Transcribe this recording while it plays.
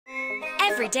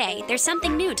Every day, there's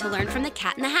something new to learn from the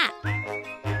Cat in the Hat.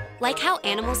 Like how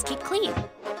animals keep clean.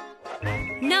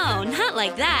 No, not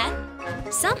like that.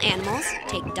 Some animals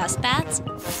take dust baths,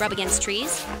 rub against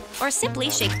trees, or simply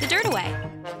shake the dirt away.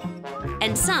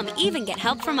 And some even get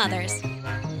help from others.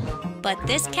 But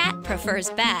this cat prefers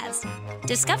baths.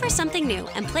 Discover something new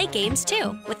and play games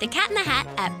too with the Cat in the Hat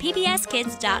at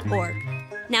pbskids.org.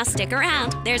 Now stick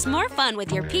around, there's more fun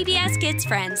with your PBS Kids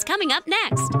friends coming up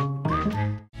next.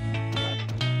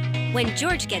 When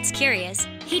George gets curious,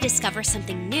 he discovers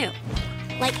something new,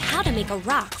 like how to make a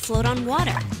rock float on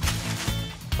water,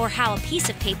 or how a piece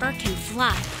of paper can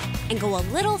fly and go a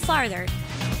little farther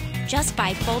just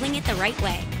by folding it the right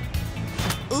way.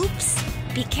 Oops!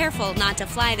 Be careful not to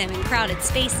fly them in crowded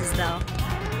spaces, though.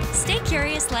 Stay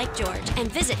curious like George and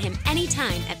visit him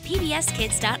anytime at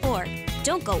pbskids.org.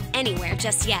 Don't go anywhere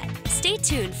just yet. Stay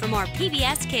tuned for more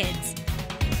PBS Kids.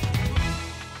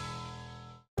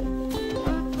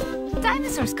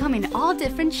 Dinosaurs come in all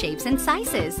different shapes and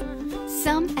sizes.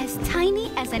 Some as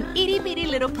tiny as an itty-bitty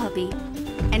little puppy,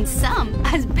 and some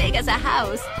as big as a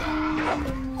house.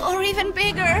 Or even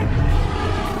bigger.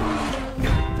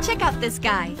 Check out this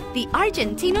guy, the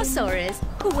Argentinosaurus,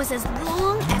 who was as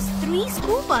long as 3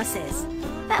 school buses.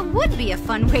 That would be a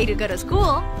fun way to go to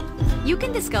school. You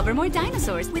can discover more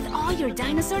dinosaurs with all your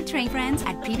dinosaur train friends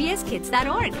at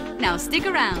pbskids.org. Now stick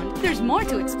around, there's more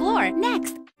to explore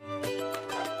next.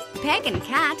 Peg and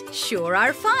Cat sure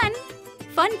are fun.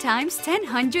 Fun times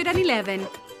 1011,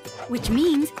 which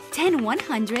means 10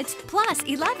 100s plus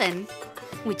 11,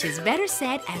 which is better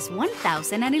said as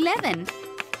 1011.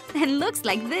 And looks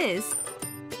like this,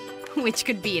 which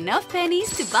could be enough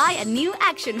pennies to buy a new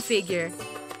action figure.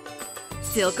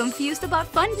 Still confused about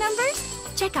fun numbers?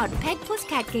 Check out Peg plus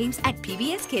Cat games at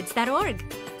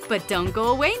pbskids.org. But don't go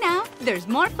away now, there's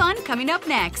more fun coming up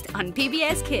next on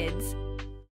PBS Kids.